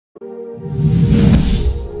Hey,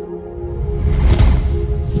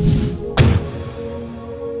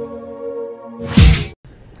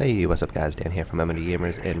 what's up guys, Dan here from M.O.D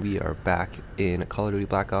Gamers, and we are back in Call of Duty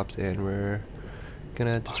Black Ops, and we're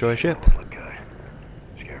gonna destroy a ship.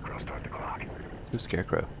 Scarecrow, start the clock. Who's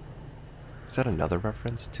Scarecrow? Is that another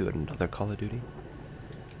reference to another Call of Duty?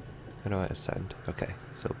 How do I ascend? Okay,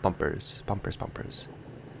 so bumpers, bumpers, bumpers.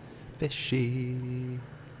 Fishy.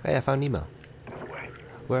 Hey, I found Nemo. This way.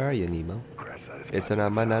 Where are you, Nemo? Crash site is It's 5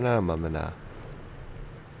 an minutes out. manana.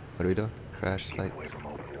 What are we doing? Crash Keep away sites. from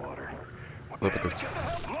open water. What about this?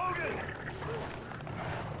 Logan!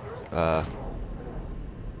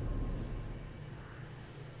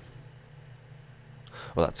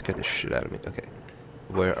 Well, that scared the shit out of me. Okay.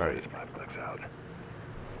 Where are you? 5 clicks out.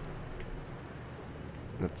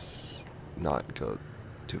 Let's not go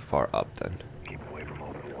too far up then. Keep away from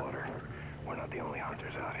open water. We're not the only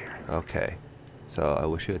hunters out here. Okay. So I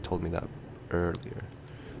wish you had told me that earlier.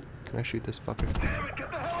 Can I shoot this fucker? Damn it,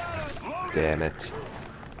 get the hell out! Logan! Damn it.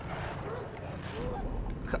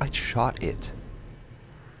 I shot it.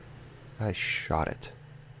 I shot it.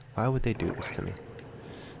 Why would they do this to me?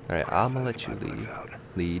 Alright, I'm gonna let you leave.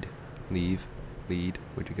 Lead.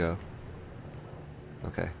 Where'd you go?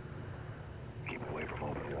 Okay. Keep away from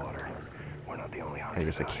open water. We're not the only hunters. I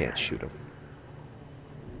guess I out can't here. shoot him.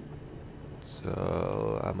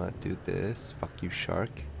 So I'm gonna do this. Fuck you,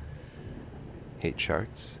 shark. Hate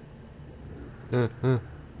sharks. How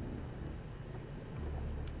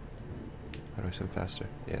do I swim faster?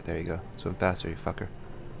 Yeah, there you go. Swim faster, you fucker.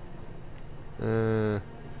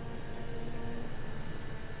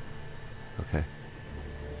 Okay.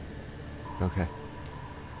 Okay.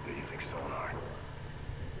 They're using sonar.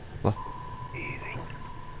 What? Easy.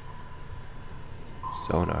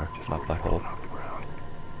 Sonar. Just My work butthole. off the ground.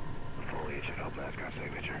 The foliage should help mask our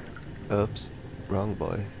signature. Oops. Wrong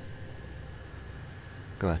boy.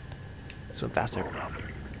 Come on. Swim faster. Hold up.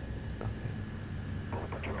 Okay. Full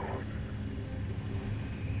patrol.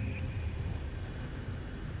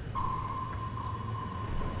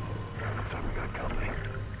 Looks like we got company.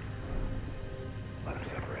 Let them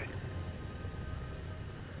separate.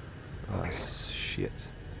 Oh,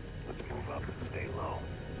 shit. Let's move up and stay low.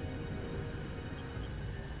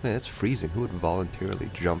 Man, it's freezing. Who would voluntarily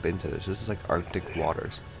jump into this? This is like Arctic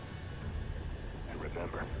waters. And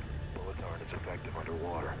remember, bullets aren't as effective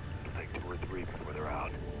underwater. It'll take 2 or 3 before they're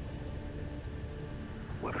out.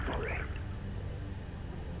 Weapons free.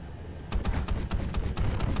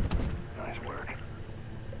 Nice work.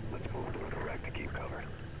 Let's move through the wreck to keep covered.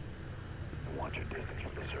 And watch your distance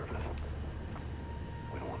from the surface.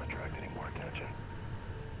 We don't want to attract any more attention.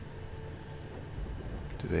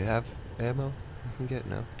 Do they have ammo I can get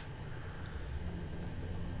now?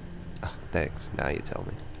 Ah, thanks. Now you tell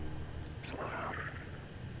me. Slow down.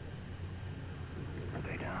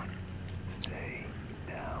 Stay down. Stay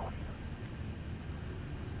down.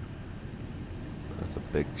 That's a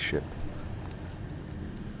big ship.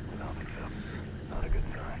 I don't think so. Not a good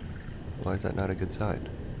sign. Why is that not a good sign?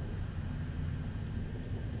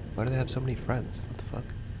 Why do they have so many friends? What the fuck?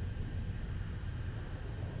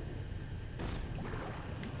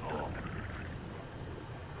 Oh,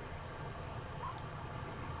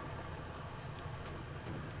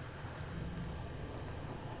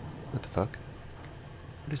 What the fuck?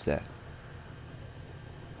 What is that?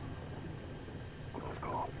 close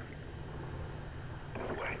call.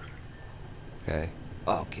 This way. Okay.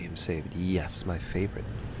 Oh, game saved. Yes, my favorite.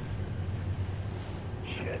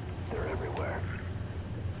 Shit, they're everywhere.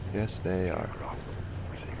 Yes, they are.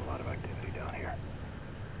 We're seeing a lot of activity down here.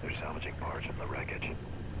 They're salvaging parts from the wreckage.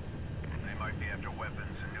 They might be after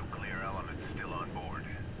weapons and nuclear elements still on board.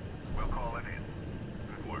 We'll call it in.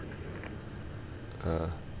 Good work.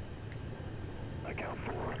 I count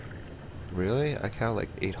 4. Really? I count like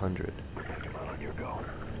 800. Take them out on your go.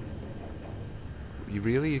 You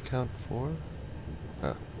really? You count 4?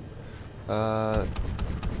 Oh.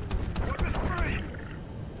 Weapons free!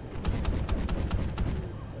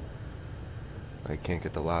 I can't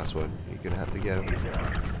get the last one. You're gonna have to get him. Get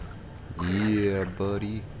down. Yeah,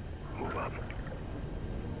 buddy. Move up.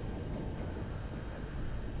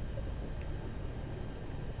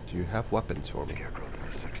 Do you have weapons for me? Scarecrow,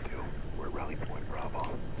 this is 6-2. We're at Rally Point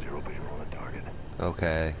Bravo. 0 visual on the target.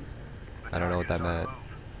 Okay. I don't know what that The meant. target's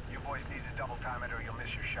on the move. You boys need to double time it or you'll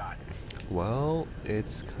miss your shot. Well,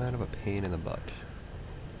 it's kind of a pain in the butt.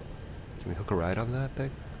 Can we hook a ride on that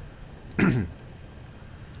thing? I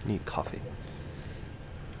need coffee.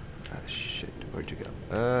 Ah, shit. Where'd you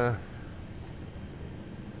go?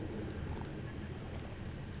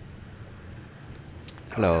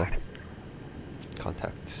 Hello.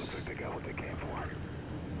 Contact. Looks like they got what they came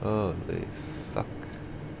for. Holy fuck.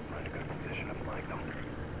 Find a good position to flank them.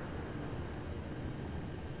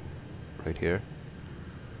 Right here.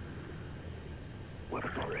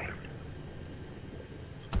 Weapons ready.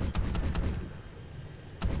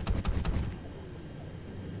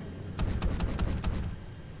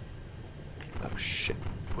 Oh shit.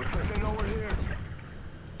 Looks like they know we're here.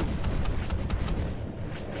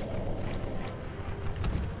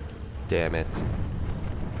 Damn it.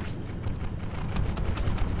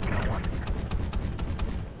 Got one.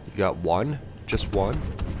 You got one? Just one?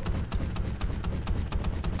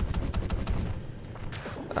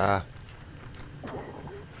 Ah.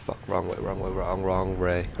 Fuck, wrong way, wrong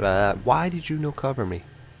way. Why did you no cover me?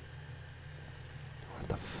 What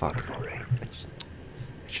the fuck? I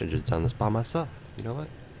should have just done this by myself. You know what?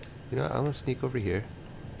 You know what? I'm gonna sneak over here.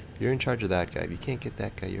 You're in charge of that guy. If you can't get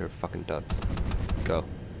that guy, you're a fucking dunce. Go.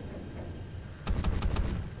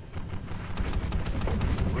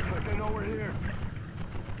 Looks like they know we're here.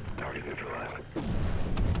 Target neutralized.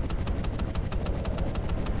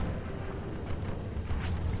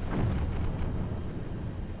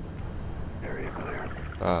 Area clear.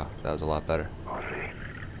 Ah, that was a lot better. On me.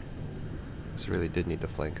 This really did need to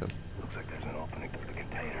flank him. Looks like there's an opening through the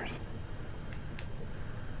containers.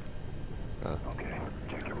 Okay,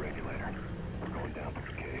 check your regulator. We're going down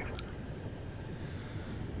through the cave.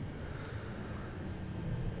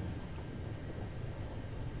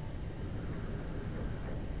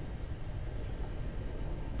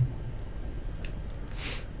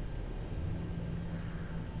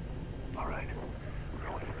 Alright, we're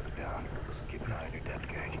going further down. Keep an eye on your depth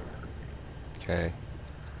gauge. Okay.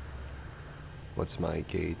 What's my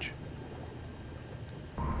gauge?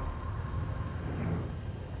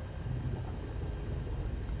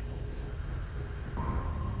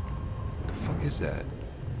 What the fuck is that?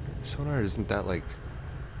 Sonar isn't that like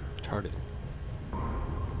retarded?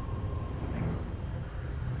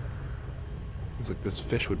 It's like this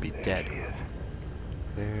fish would be There dead. she is.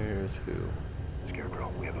 There's who?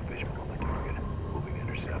 Scarecrow, we have a visual on the target. Moving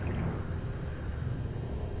intercept.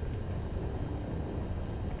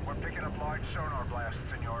 We're picking up large sonar blasts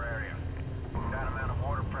in your area. That amount of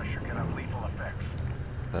water pressure can have lethal effects.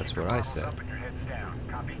 That's Keep your what I goggles said. up and your heads down.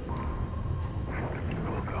 Copy?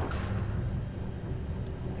 Go.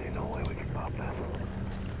 Ain't no way we can pop this.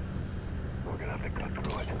 We're gonna have to cut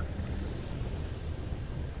through it.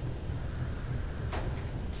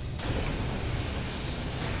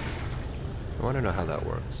 I want to know how that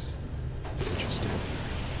works. It's interesting.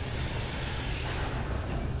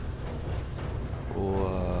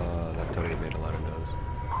 Whoa, that totally made a lot of noise.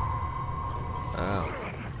 Ow.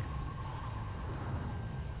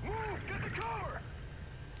 Move! Get the cover!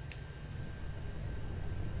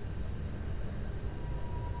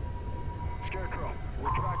 Scarecrow,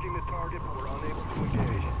 we're tracking the target, but we're unable to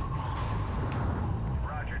engage.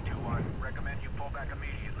 Roger, 2-1. Recommend you pull back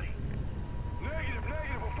immediately. Negative.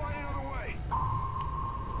 We'll find another way.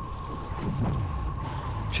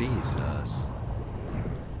 Jesus.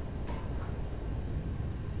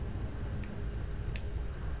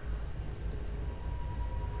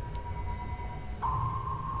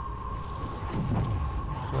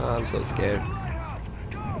 Oh, I'm so scared. Lighthouse,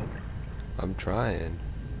 go! I'm trying.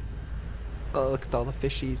 Oh, look at all the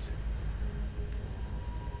fishies.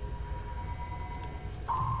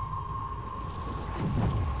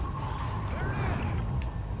 There it is!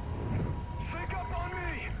 Sync up on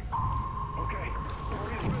me! Okay,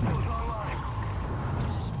 Boreas missiles online.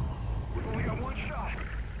 We've only got one shot.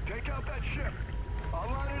 Take out that ship. I'll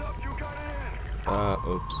line it up, you got it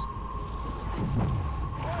in. Oops.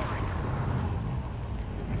 Firing!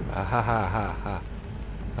 Ah ha ha ha ha.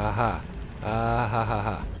 Aha. Ah ha ha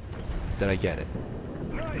ha. Did I get it?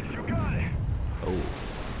 Nice, you got it! Oh.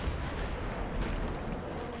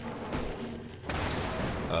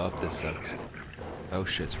 Oh, this sucks. Oh,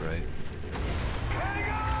 shit's right.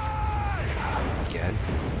 Heading on! Again?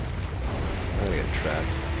 I'm gonna get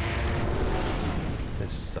trapped.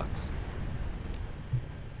 This sucks.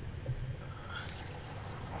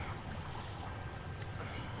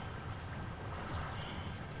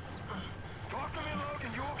 Talk to me,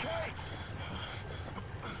 Logan, you okay?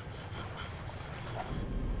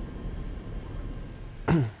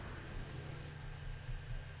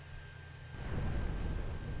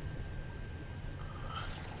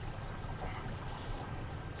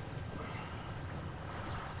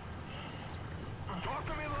 Talk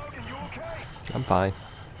to me, Logan, you okay? I'm fine.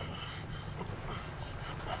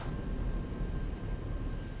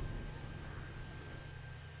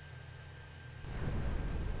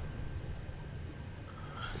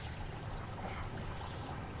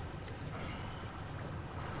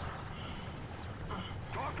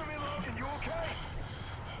 Talk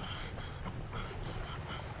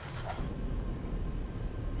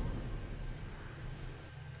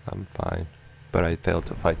I'm fine. But I failed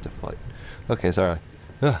to fight the fight. Okay, sorry.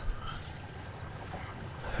 Ugh.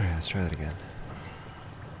 Alright, let's try that again.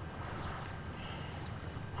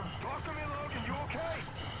 Talk to me, Logan. You okay?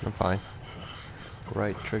 I'm fine.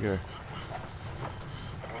 Right trigger.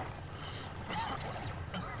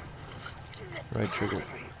 Right trigger.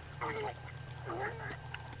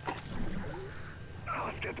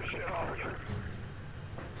 Let's get the shit off of you.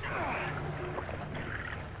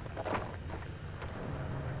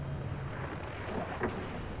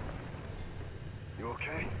 You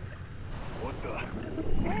okay? What the?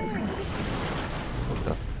 What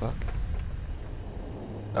the fuck?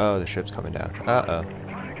 Oh, the ship's coming down. Uh-oh.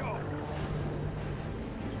 Time to go.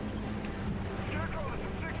 Scarecrow, this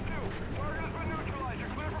is 6-2. Target has been neutralized. You're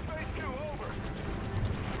clear for phase 2. Over.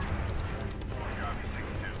 Copy 6-2.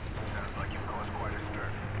 Sounds like you've caused quite a stir.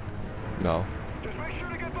 No. Just make sure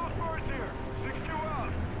to get those birds here. 6-2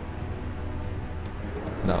 out.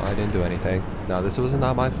 No, I didn't do anything. No, this was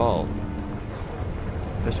not my fault.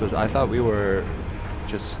 This was, I thought we were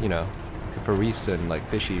just, you know, looking for reefs and like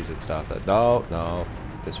fishies and stuff. No,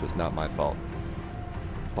 this was not my fault.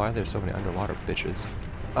 Why are there so many underwater bitches?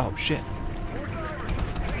 Oh shit. More divers.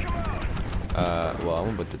 Take them out. Well,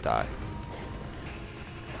 I'm about to die.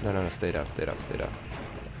 No, stay down.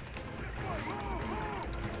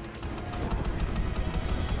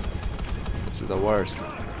 This is the worst.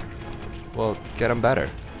 Well, get them better.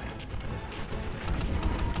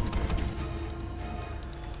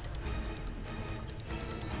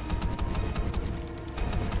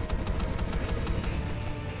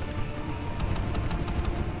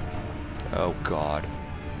 Oh god.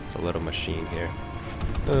 It's a little machine here.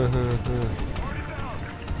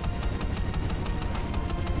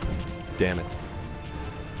 Damn it.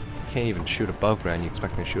 Can't even shoot above ground, you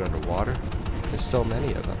expect me to shoot underwater? There's so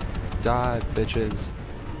many of them. Die, bitches.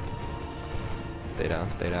 Stay down.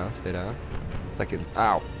 Second.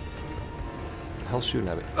 Ow. What the hell's shooting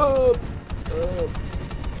at me? Oh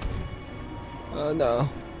no.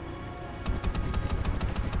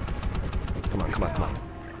 Come on.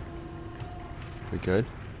 We good?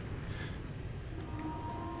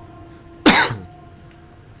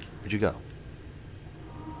 Where'd you go?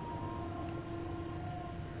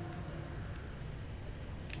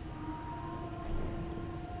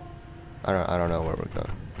 I don't know where we're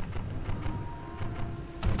going.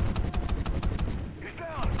 He's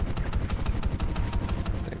down.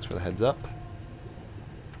 Thanks for the heads up.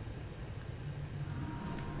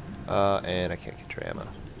 And I can't get your ammo.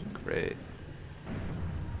 Great.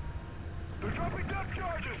 They're dropping depth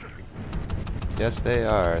charges. Yes, they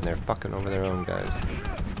are, and they're fucking over their own guys. This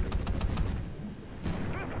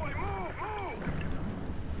way, move.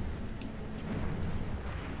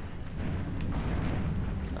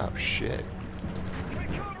 Oh shit.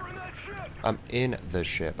 Take cover in that ship. I'm in the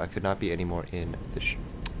ship. I could not be any more in the ship.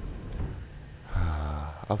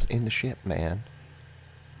 I was in the ship, man.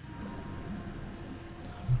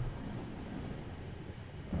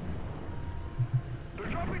 They're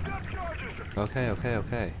dropping depth charges. Okay.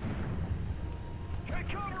 Take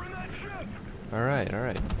cover in that ship. Alright.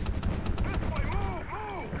 This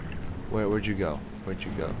way, move. Where'd you go?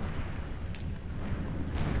 Take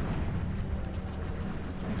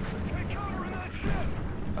cover in that ship.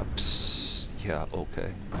 Yeah,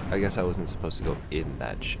 okay. I guess I wasn't supposed to go in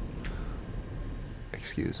that ship.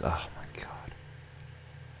 Excuse. Oh my god.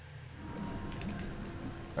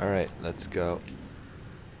 Alright, let's go.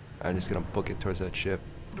 I'm just gonna book it towards that ship.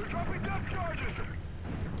 They're dropping depth charges.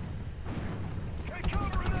 Take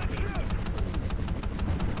cover in that ship.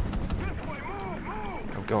 This way,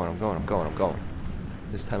 move. I'm going.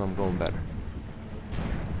 This time I'm going better.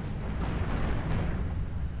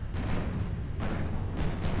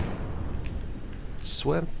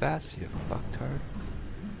 Swim fast, you fucktard.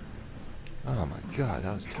 Oh my god,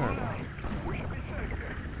 that was terrible. We should be safe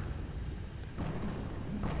here.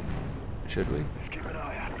 Should we? Just keep an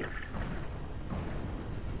eye out.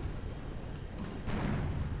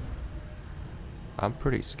 I'm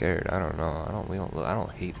pretty scared. I don't know. I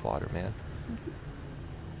don't hate water, man.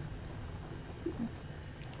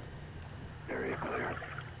 Area clear.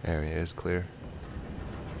 Area is clear.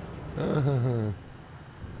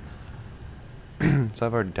 So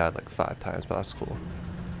I've already died like 5 times, but that's cool.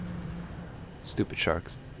 Stupid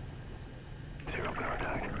sharks. Zero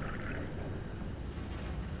contact.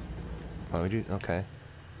 Why would you? Okay.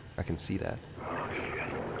 I can see that. Oh shit.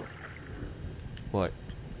 What?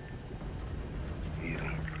 Easy.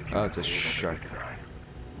 Oh, it's a shark.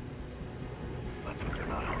 Let's hope they're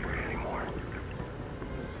not hungry anymore.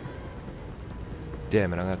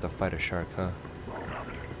 Damn it, I'm gonna have to fight a shark, huh?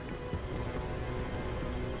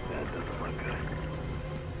 That doesn't look good.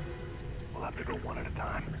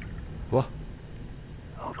 What?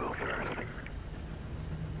 I'll go first.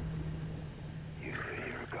 You stay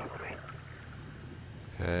here and cover me.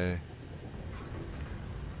 Okay.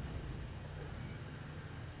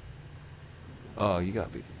 Oh, you gotta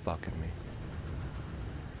be fucking me.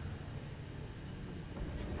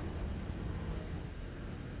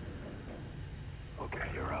 Okay,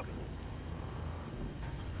 you're up.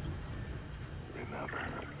 Remember,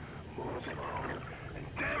 move slow. And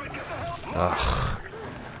damn it, get the hell. Ugh.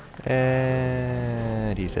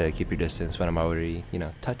 And he said, keep your distance when I'm already, you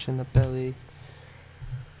know, touching the belly.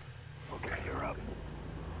 Okay, you're up.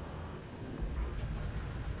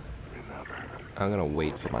 Remember, I'm gonna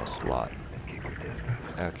wait for my slot. and keep your distance.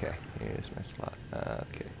 Okay, here's my slot.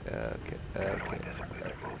 Okay. Anticipate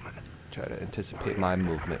your movement. Try to anticipate my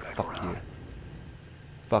movement. Fuck you.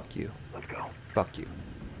 Fuck you. Let's go. Fuck you.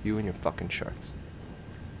 You and your fucking sharks.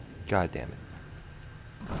 God damn it.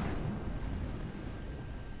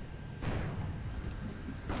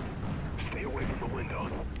 Stay away from the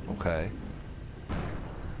windows. Okay.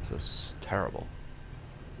 This is terrible.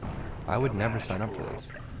 I would never sign up for this.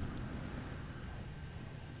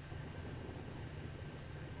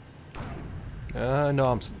 No,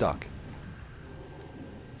 I'm stuck.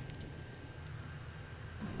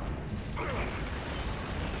 Looks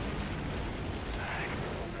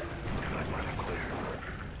like mine are clear.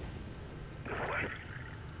 This way.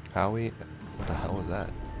 Howie? What the hell was that?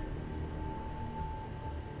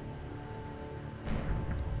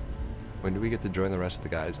 When do we get to join the rest of the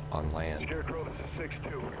guys on land? Scarecrow, this is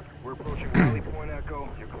 6-2. We're approaching Rally Point Echo.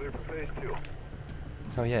 You're clear for phase 2.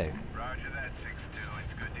 Oh, yay. Roger that, 6-2.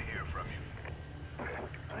 It's good to hear from you.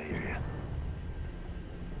 I hear you.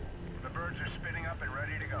 The birds are spinning up and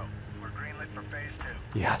ready to go. We're greenlit for phase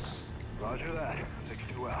 2. Yes. Roger that.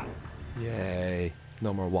 6-2 out. Yay.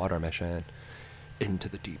 No more water mission. Into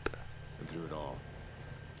the deep. And through it all,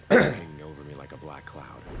 hanging over me like a black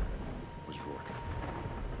cloud, was Rourke.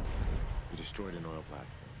 We destroyed an oil platform,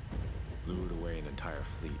 lured away an entire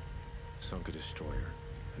fleet, sunk a destroyer,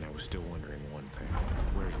 and I was still wondering one thing.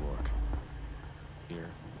 Where's Rourke? Here?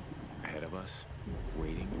 Ahead of us?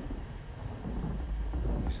 Waiting?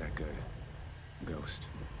 Is that good? Ghost.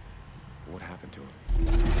 What happened to him?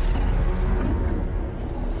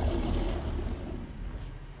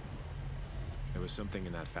 There was something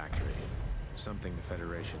in that factory. Something the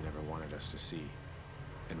Federation never wanted us to see.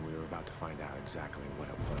 And we were about to find out exactly what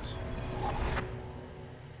it was.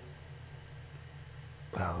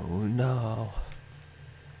 Oh no.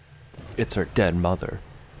 It's her dead mother.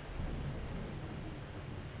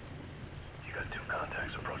 You got 2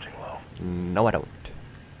 contacts approaching low. No, I don't.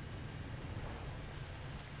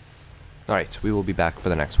 Alright, we will be back for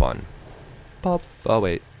the next one. Pop. Oh,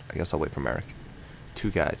 wait. I guess I'll wait for Merrick.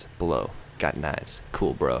 2 guys below. Got knives.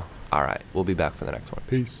 Cool, bro. Alright, we'll be back for the next one.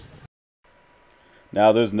 Peace.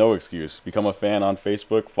 Now there's no excuse. Become a fan on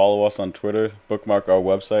Facebook, follow us on Twitter, bookmark our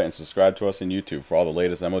website, and subscribe to us on YouTube for all the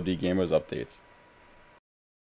latest MOD Gamers updates.